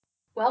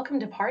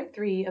Welcome to part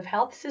 3 of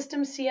Health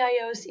System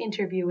CIO's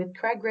interview with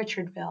Craig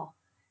Richardville,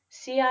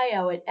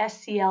 CIO at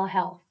SCL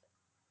Health.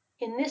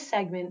 In this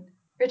segment,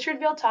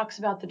 Richardville talks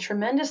about the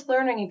tremendous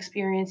learning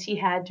experience he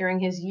had during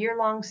his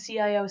year-long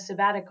CIO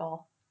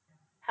sabbatical,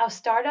 how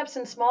startups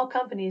and small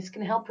companies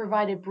can help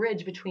provide a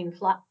bridge between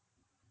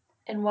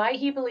and why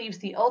he believes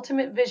the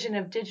ultimate vision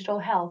of digital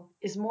health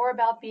is more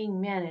about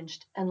being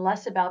managed and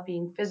less about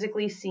being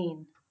physically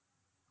seen.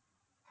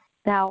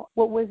 Now,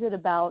 what was it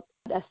about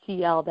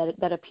SCL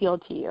that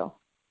appealed to you?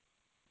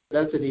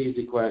 That's an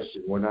easy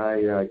question. When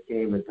I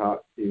came and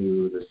talked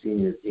to the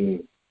senior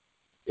team,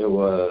 it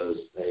was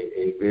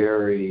a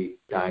very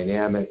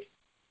dynamic,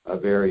 a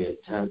very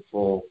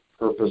intentful,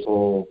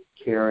 purposeful,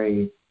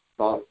 caring,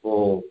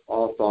 thoughtful,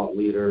 all thought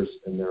leaders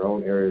in their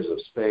own areas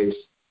of space,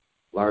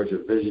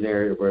 larger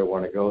visionary of where I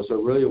want to go. So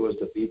it really was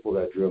the people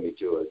that drew me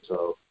to it.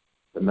 So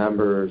the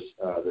members,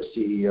 the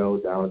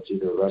CEO down to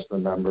the rest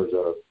of the members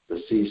of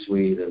the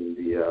C-suite and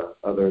the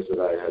others that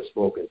I had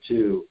spoken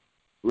to,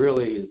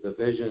 really the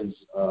visions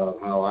of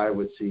how I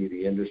would see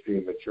the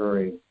industry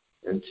maturing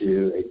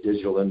into a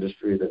digital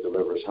industry that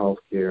delivers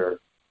healthcare,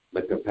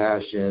 the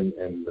compassion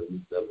and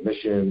the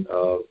mission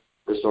of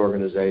this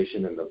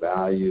organization and the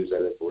values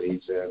that it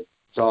believes in.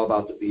 It's all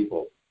about the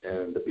people,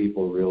 and the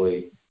people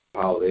really,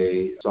 how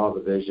they saw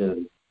the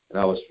vision. And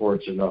I was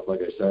fortunate enough,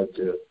 like I said,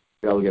 to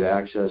be able to get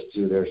access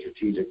to their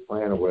strategic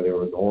plan of where they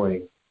were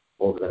going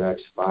over the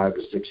next 5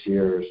 to 6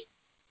 years.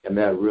 And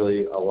that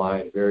really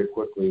aligned very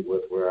quickly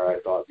with where I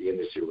thought the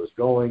industry was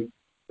going.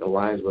 It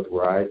aligns with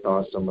where I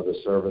thought some of the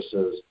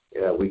services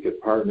that we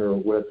could partner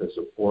with and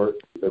support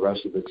the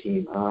rest of the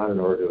team on in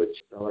order to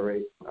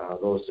accelerate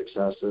those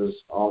successes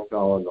all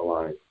fell into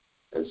line.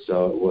 And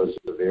so it was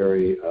a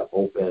very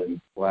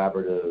open,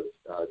 collaborative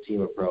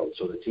team approach.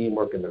 So the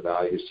teamwork and the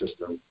value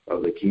system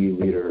of the key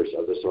leaders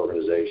of this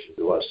organization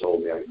who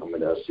sold me on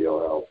coming to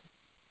SCL Health.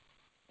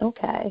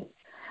 Okay.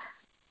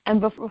 And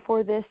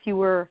before this, you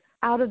were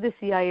out of the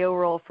CIO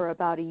role for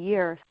about a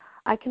year.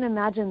 I can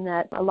imagine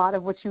that a lot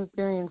of what you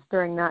experienced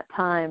during that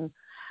time,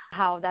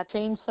 how that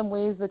changed some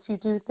ways that you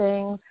do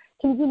things.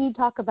 Can you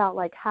talk about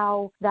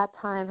how that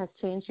time has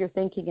changed your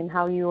thinking and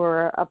how you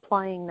are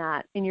applying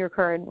that in your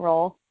current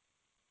role?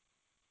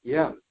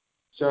 Yeah.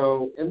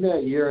 So in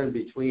that year in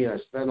between, I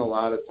spent a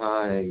lot of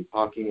time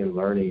talking and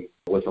learning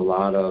with a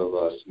lot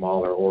of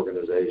smaller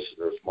organizations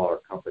or smaller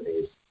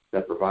companies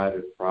that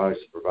provided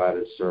products,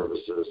 provided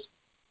services.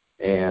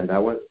 And I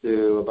went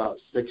through about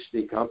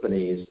 60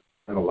 companies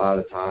and a lot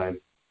of time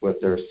with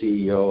their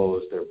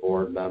CEOs, their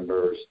board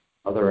members,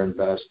 other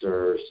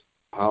investors,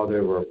 how they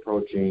were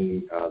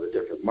approaching the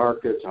different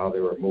markets, how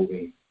they were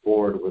moving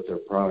forward with their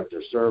product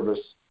or service.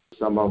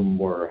 Some of them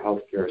were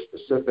healthcare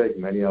specific.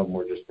 Many of them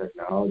were just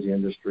technology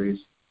industries.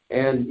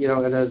 And,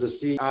 and as a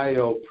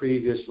CIO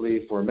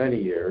previously for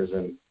many years,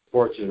 and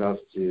fortunate enough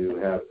to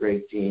have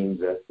great teams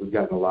that we've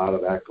gotten a lot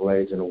of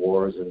accolades and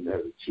awards and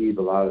have achieved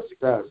a lot of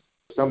success.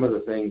 Some of the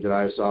things that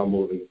I saw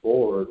moving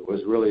forward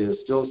was really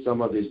still some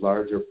of these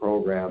larger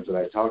programs that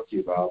I talked to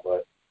you about,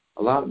 but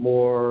a lot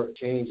more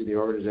change in the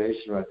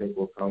organization I think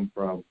will come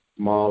from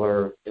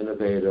smaller,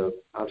 innovative,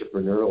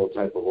 entrepreneurial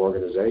type of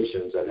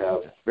organizations that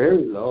have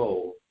very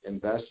low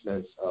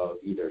investments of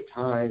either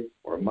time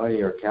or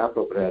money or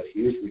capital, but have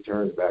huge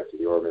returns back to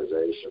the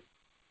organization.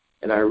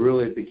 And I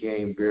really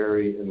became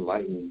very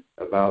enlightened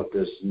about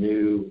this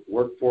new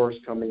workforce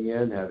coming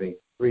in, having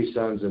 3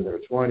 sons in their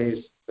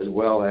 20s, as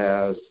well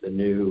as the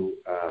new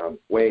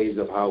ways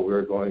of how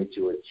we're going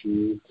to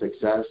achieve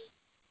success.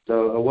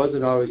 So it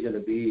wasn't always going to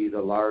be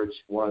the large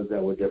ones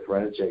that would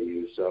differentiate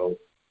you. So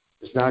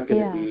it's not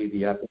going to be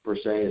the Epic per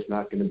se. It's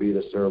not going to be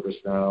the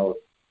ServiceNow.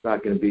 It's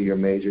not going to be your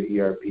major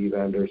ERP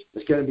vendors.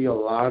 It's going to be a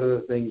lot of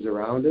the things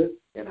around it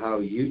and how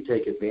you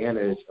take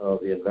advantage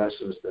of the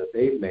investments that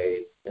they've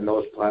made in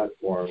those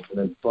platforms and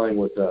then playing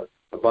with a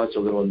bunch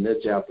of little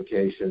niche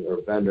applications or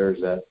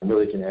vendors that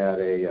really can add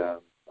a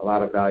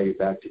lot of value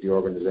back to the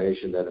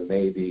organization that it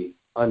may be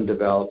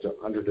undeveloped or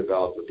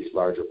underdeveloped with these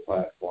larger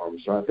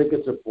platforms. So I think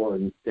it's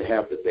important to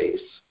have the base,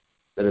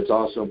 that it's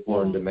also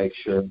important to make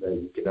sure that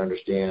you can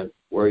understand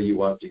where you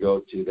want to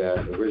go to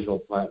that original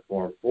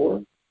platform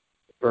for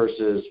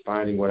versus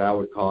finding what I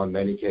would call in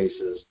many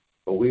cases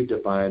what we've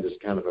defined as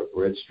kind of a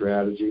bridge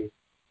strategy.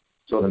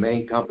 So the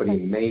main company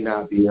may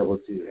not be able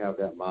to have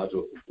that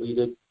module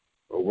completed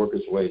or work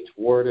its way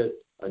toward it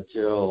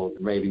until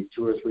maybe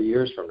 2 or 3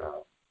 years from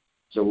now.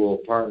 So we'll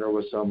partner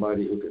with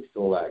somebody who can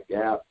fill that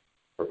gap,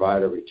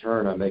 provide a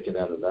return on making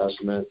that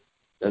investment,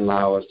 then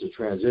allow us to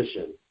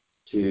transition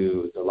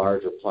to the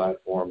larger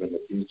platform in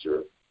the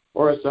future.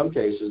 Or in some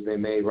cases, they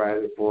may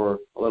ride it for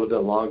a little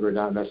bit longer,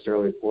 not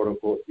necessarily,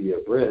 quote-unquote, be a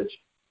bridge,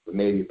 but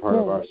maybe part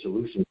of our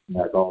solution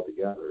stack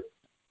altogether.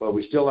 But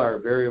we still are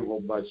very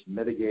much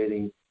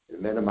mitigating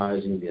and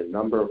minimizing the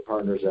number of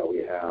partners that we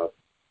have.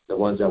 The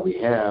ones that we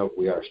have,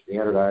 we are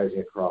standardizing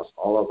across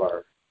all of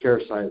our care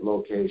site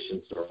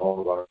locations or all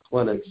of our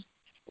clinics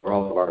or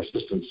all of our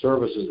system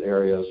services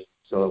areas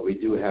so that we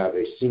do have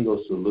a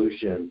single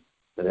solution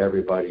that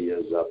everybody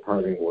is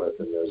partnering with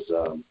and is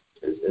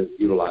is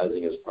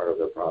utilizing as part of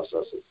their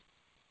processes.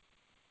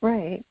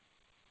 Right.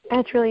 And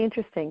it's really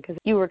interesting because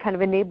you were kind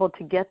of enabled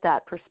to get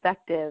that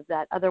perspective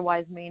that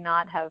otherwise may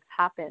not have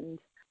happened.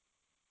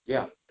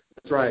 Yeah,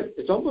 that's right.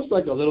 It's almost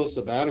like a little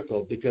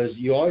sabbatical because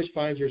you always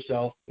find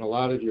yourself in a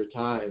lot of your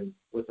time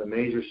with a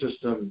major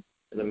system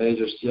and a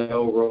major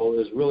CIO role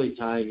is really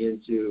tying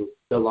into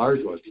the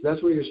large ones because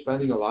that's where you're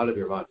spending a lot of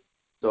your money.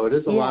 So it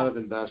is a lot of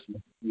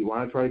investment. You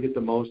want to try to get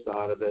the most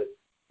out of it.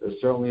 There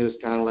certainly is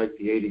kind of like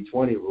the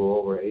 80-20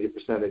 rule where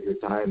 80% of your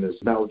time is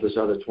spent with this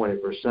other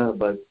 20%.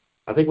 But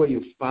I think what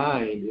you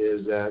find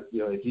is that,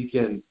 if you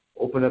can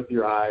open up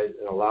your eyes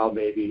and allow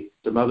maybe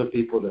some other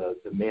people to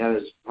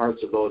manage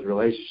parts of those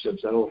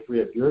relationships, that will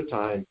free up your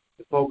time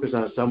to focus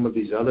on some of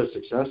these other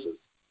successes.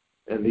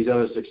 And these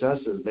other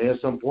successes may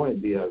at some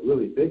point be a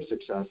really big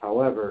success.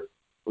 However,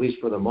 at least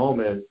for the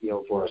moment,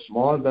 for a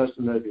small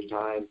investment of your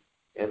time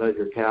and of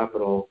your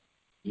capital,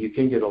 you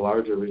can get a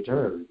larger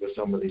return with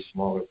some of these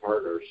smaller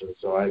partners. And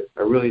so I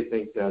really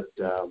think that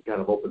kind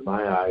of opened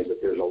my eyes that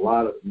there's a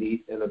lot of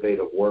neat,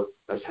 innovative work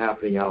that's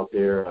happening out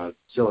there on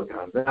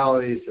Silicon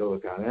Valley,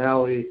 Silicon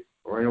Alley,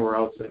 or anywhere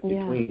else in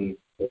between.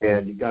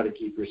 And you've got to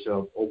keep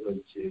yourself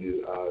open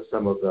to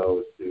some of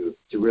those to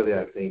really,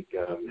 I think,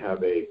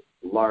 have a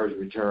large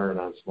return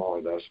on small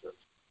investments.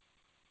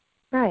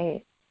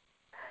 Right.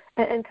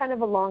 And kind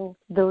of along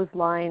those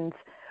lines,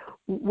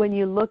 when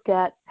you look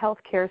at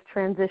healthcare's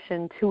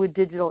transition to a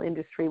digital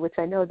industry, which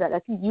I know that I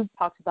think you've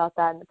talked about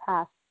that in the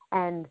past,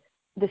 and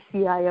the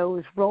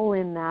CIO's role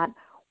in that,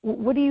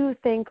 what do you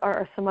think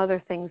are some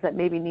other things that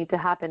maybe need to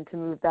happen to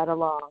move that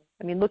along?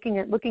 I mean,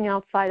 looking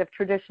outside of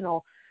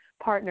traditional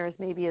partners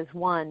maybe is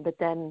one, but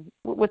then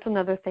what's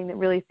another thing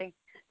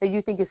that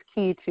you think is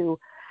key to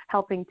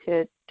helping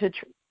to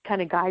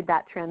kind of guide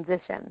that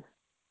transition?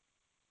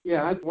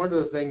 Yeah, one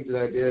of the things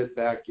that I did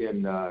back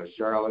in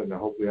Charlotte, and I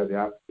hope we have the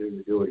opportunity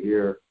to do it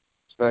here,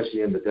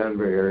 especially in the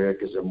Denver area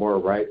because they're more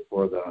ripe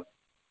for the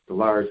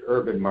large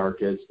urban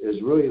markets,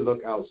 is really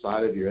look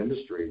outside of your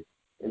industry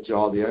into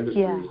all the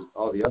industries,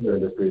 all the other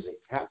industries, and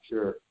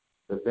capture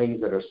the things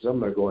that are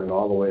similar going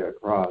all the way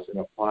across and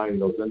applying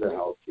those into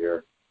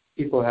healthcare.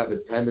 People have a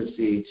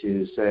tendency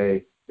to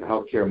say the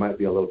healthcare might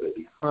be a little bit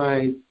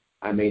behind.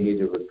 I may need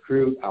to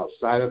recruit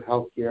outside of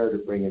healthcare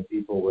to bring in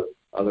people with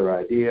other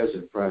ideas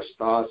and fresh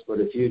thoughts.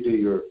 But if you do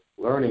your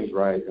learnings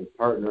right and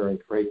partner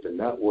and create the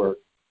network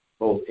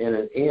both in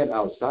it and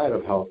outside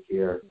of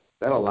healthcare,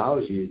 that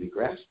allows you to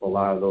grasp a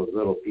lot of those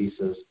little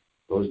pieces,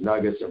 those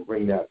nuggets, and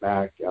bring that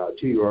back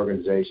to your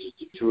organizations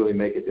to truly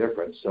make a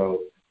difference. So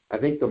I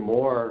think the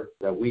more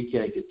that we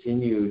can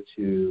continue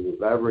to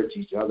leverage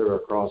each other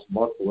across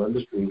multiple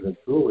industries and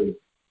truly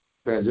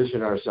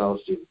transition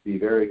ourselves to be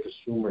very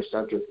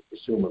consumer-centric,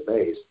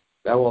 consumer-based,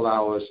 that will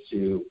allow us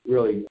to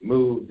really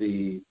move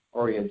the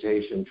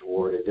orientation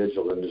toward a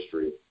digital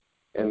industry.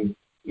 And,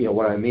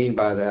 what I mean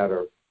by that,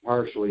 or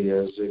partially,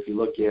 is if you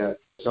look at,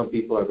 some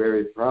people are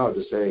very proud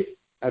to say,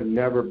 I've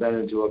never been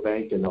into a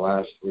bank in the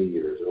last 3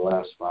 years or the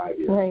last 5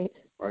 years. Right.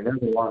 Or I never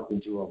walked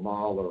into a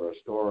mall or a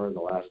store in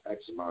the last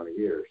X amount of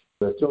years.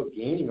 They're still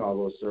gaining all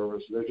those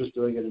services. They're just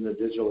doing it in a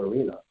digital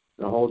arena,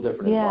 in a whole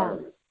different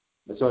environment.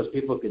 And so as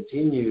people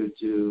continue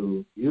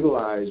to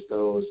utilize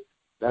those,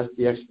 that's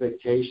the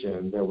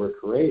expectation that we're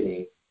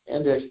creating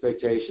and the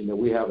expectation that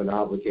we have an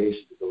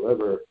obligation to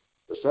deliver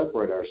to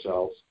separate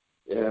ourselves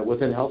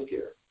within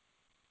healthcare.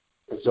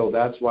 And so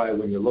that's why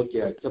when you look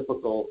at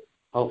typical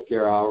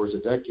healthcare hours a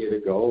decade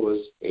ago, it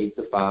was 8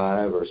 to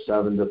 5 or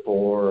 7 to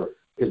 4,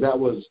 because that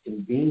was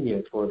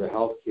convenient for the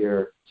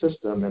healthcare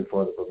system and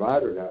for the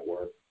provider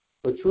network.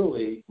 But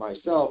truly,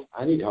 myself,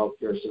 I need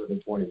healthcare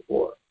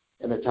 7/24.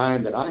 And the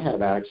time that I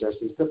have access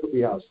is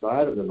typically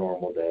outside of the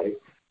normal day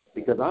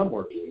because I'm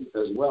working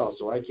as well.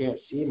 So I can't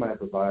see my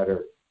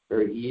provider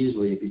very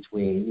easily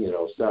between,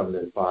 7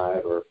 and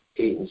 5 or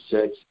 8 and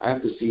 6. I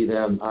have to see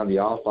them on the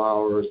off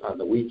hours, on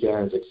the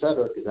weekends, et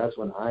cetera, because that's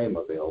when I am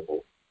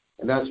available.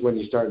 And that's when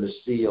you're starting to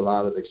see a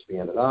lot of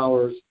expanded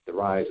hours, the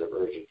rise of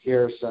urgent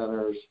care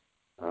centers,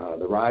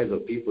 the rise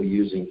of people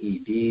using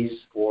EPs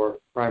for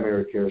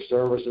primary care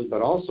services,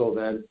 but also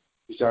then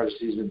you start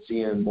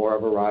seeing more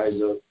of a rise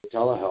of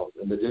telehealth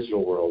in the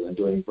digital world and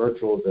doing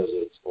virtual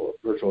visits or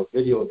virtual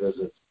video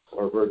visits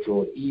or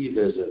virtual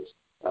e-visits,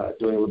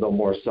 doing a little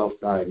more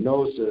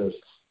self-diagnosis.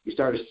 You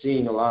started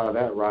seeing a lot of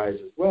that rise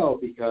as well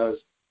because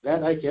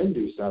that I can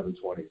do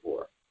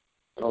 7/24.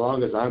 And as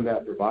long as I'm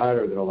that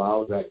provider that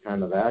allows that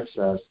kind of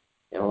access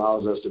and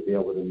allows us to be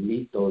able to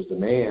meet those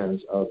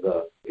demands of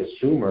the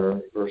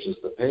consumer versus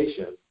the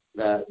patient,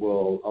 that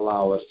will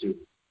allow us to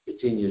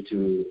continue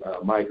to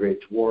migrate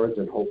towards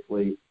and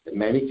hopefully, in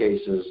many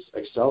cases,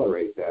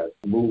 accelerate that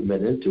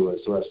movement into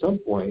it. So at some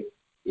point,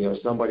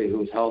 somebody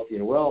who's healthy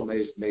and well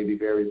may be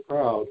very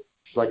proud,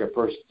 just like a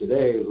person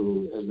today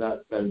who has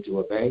not been to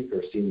a bank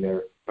or seen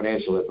their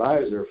financial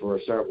advisor for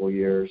several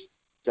years.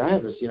 So I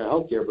haven't seen a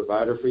healthcare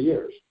provider for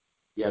years.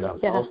 Yet I'm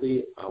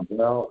healthy, I'm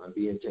well, I'm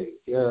being taken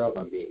care of,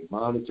 I'm being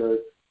monitored,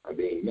 I'm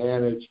being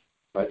managed,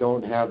 but I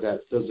don't have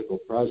that physical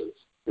presence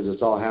because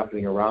it's all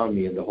happening around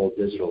me in the whole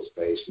digital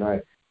space.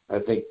 And I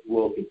think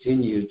we'll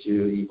continue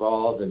to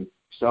evolve and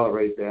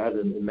accelerate that.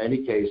 And in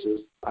many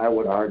cases, I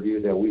would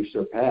argue that we've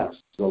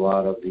surpassed a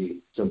lot of the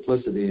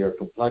simplicity or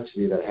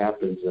complexity that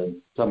happens in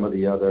some of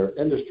the other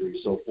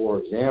industries. So, for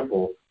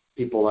example,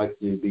 people like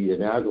to be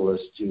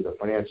analogous to the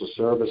financial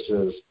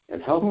services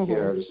and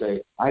healthcare to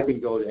say, I can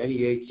go to any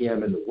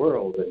ATM in the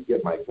world and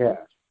get my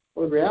cash.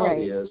 Well, the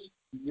reality is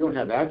you don't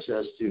have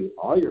access to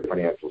all your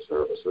financial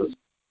services.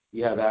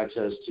 You have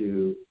access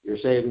to your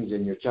savings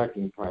and your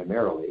checking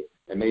primarily,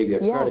 and maybe a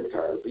credit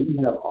card. But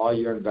you have all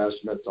your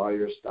investments, all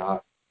your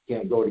stock. You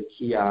can't go to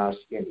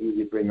kiosks, can't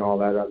easily bring all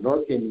that up,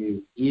 nor can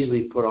you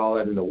easily put all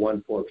that into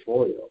one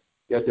portfolio.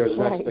 Yet there's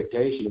an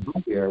expectation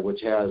here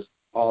which has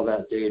all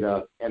that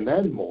data and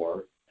then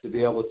more to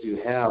be able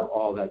to have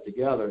all that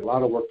together. A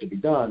lot of work to be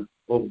done,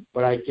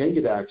 but I can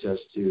get access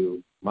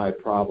to my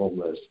problem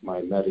list,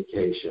 my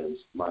medications,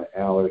 my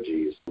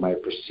allergies, my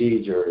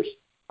procedures.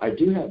 I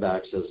do have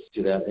access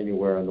to that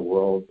anywhere in the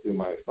world through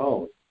my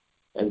phone.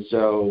 And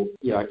so,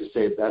 I could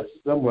say that's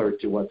similar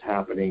to what's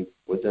happening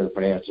within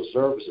financial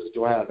services.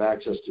 Do I have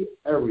access to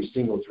every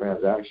single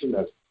transaction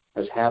that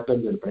has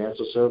happened in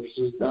financial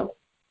services? No.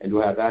 And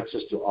do I have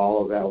access to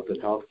all of that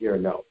within healthcare?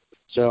 No.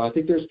 So I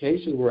think there's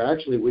cases where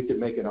actually we could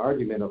make an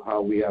argument of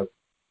how we have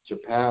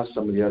surpassed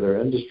some of the other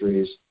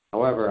industries.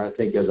 However, I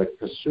think as a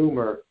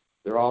consumer,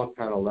 they're all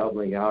kind of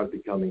leveling out,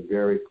 becoming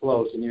very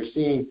close. And you're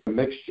seeing a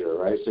mixture,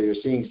 right? So you're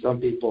seeing some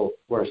people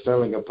who are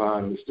settling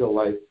upon who still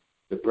like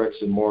the bricks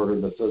and mortar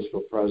and the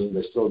physical presence.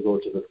 They still go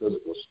to the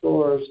physical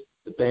stores,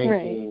 the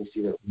banking,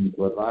 see their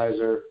financial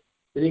advisor.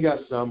 Then you got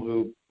some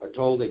who are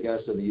told, I guess,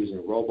 that they're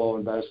using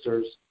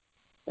robo-investors.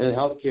 And in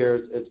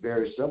healthcare, it's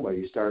very similar.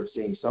 You start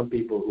seeing some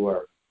people who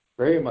are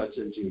very much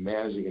into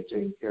managing and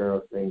taking care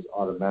of things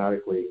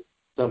automatically,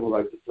 some who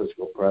like the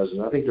physical presence.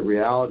 I think the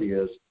reality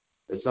is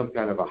there's some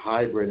kind of a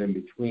hybrid in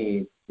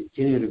between,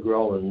 continue to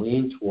grow and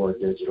lean toward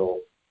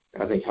digital.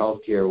 I think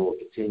healthcare will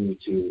continue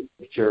to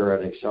mature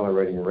at an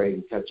accelerating rate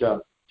and catch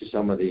up to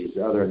some of these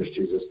other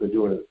industries that's been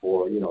doing it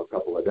for, a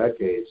couple of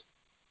decades.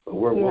 But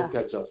we'll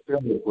catch up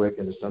fairly quick,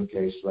 and in some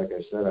cases, like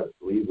I said, I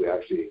believe we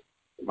actually,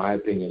 in my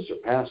opinion,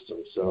 surpassed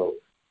them. So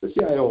the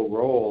CIO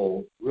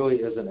role really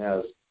isn't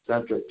as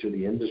centric to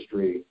the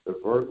industry, the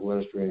vertical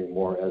industry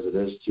anymore, as it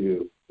is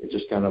to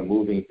just kind of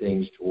moving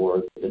things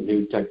toward the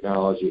new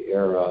technology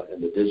era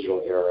and the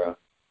digital era,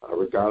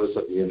 regardless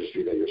of the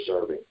industry that you're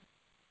serving.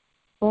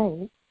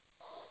 Right.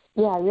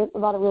 Yeah, you have a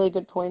lot of really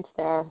good points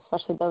there,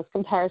 especially those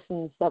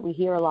comparisons that we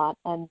hear a lot.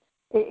 And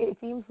it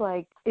seems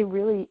like it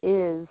really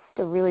is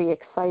a really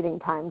exciting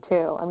time,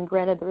 too. I mean,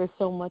 granted, there is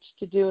so much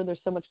to do and there's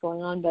so much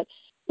going on, but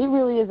it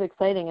really is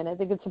exciting. And I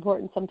think it's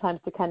important sometimes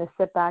to kind of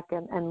sit back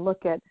and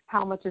look at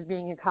how much is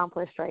being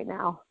accomplished right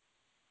now.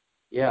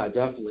 Yeah,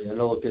 definitely, and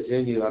it'll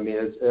continue. I mean,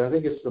 I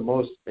think it's the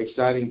most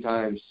exciting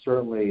time,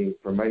 certainly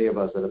for many of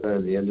us that have been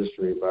in the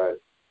industry,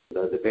 but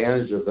the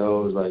advantage of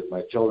those, like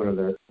my children are in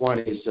their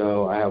 20s,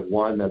 so I have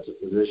one that's a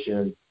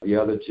physician. The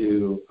other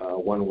two,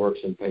 one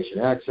works in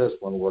patient access,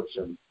 one works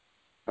in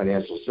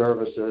financial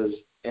services,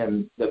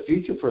 and the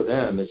future for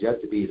them is yet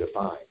to be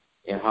defined,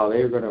 and how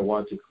they're going to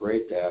want to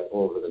create that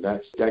over the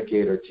next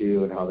decade or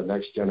two, and how the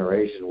next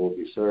generation will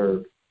be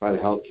served by the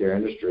healthcare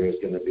industry is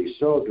going to be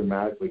so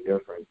dramatically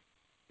different,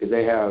 because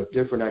they have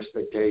different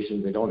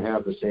expectations. They don't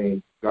have the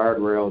same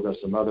guardrails that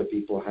some other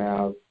people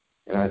have.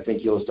 And I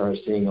think you'll start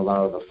seeing a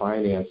lot of the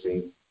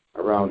financing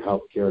around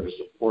healthcare to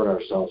support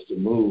ourselves to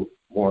move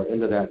more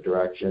into that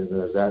direction.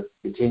 And as that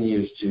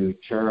continues to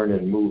churn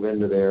and move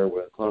into there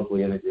with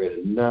clinically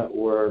integrated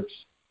networks,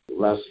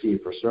 less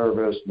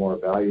fee-for-service, more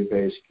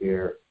value-based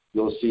care,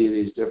 you'll see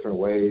these different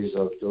ways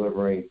of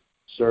delivering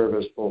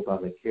service both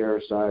on the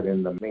care side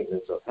and the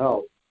maintenance of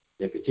health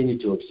that continue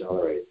to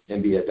accelerate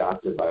and be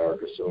adopted by our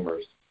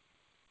consumers.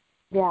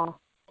 Yeah,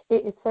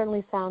 it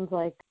certainly sounds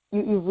like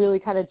you really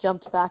kind of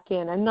jumped back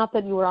in. And not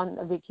that you were on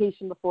a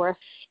vacation before.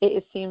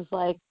 It seems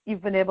like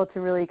you've been able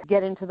to really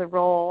get into the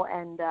role,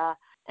 and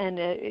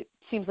it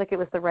seems like it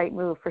was the right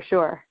move for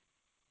sure.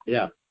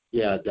 Yeah,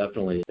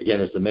 definitely. Again,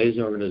 it's an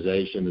amazing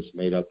organization. It's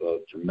made up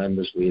of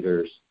tremendous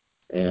leaders.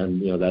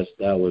 And,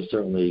 that was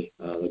certainly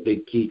a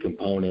big key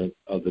component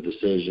of the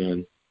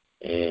decision.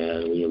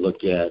 And when you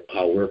look at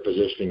how we're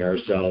positioning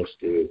ourselves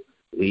to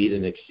lead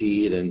and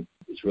exceed, and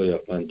it's really a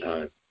fun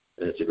time.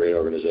 And it's a great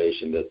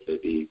organization that to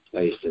be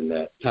placed in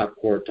that top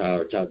quartile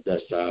or top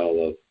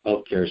decile of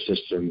healthcare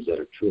systems that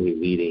are truly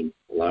leading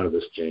a lot of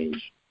this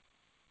change.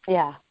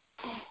 Yeah.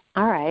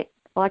 All right.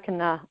 Well, I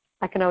can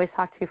always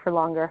talk to you for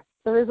longer.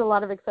 There is a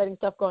lot of exciting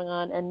stuff going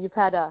on, and you've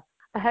had a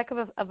heck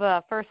of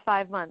a first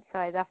 5 months, so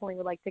I definitely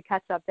would like to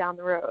catch up down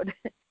the road.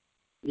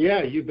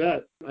 Yeah, you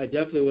bet. I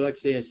definitely would like to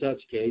stay in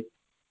touch, Kate.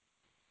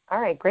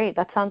 All right, great.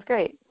 That sounds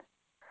great.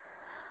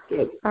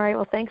 Good. All right,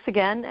 well, thanks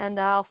again, and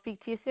I'll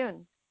speak to you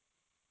soon.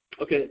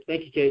 Okay,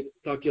 thank you, Kate.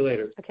 Talk to you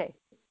later. Okay,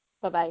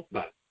 bye-bye.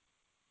 Bye.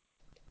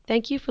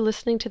 Thank you for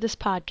listening to this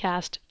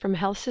podcast from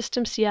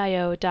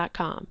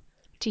healthsystemcio.com.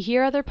 To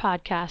hear other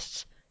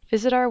podcasts,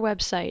 visit our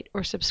website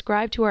or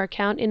subscribe to our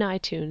account in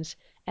iTunes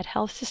at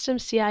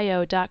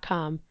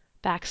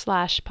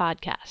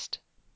healthsystemcio.com/podcast.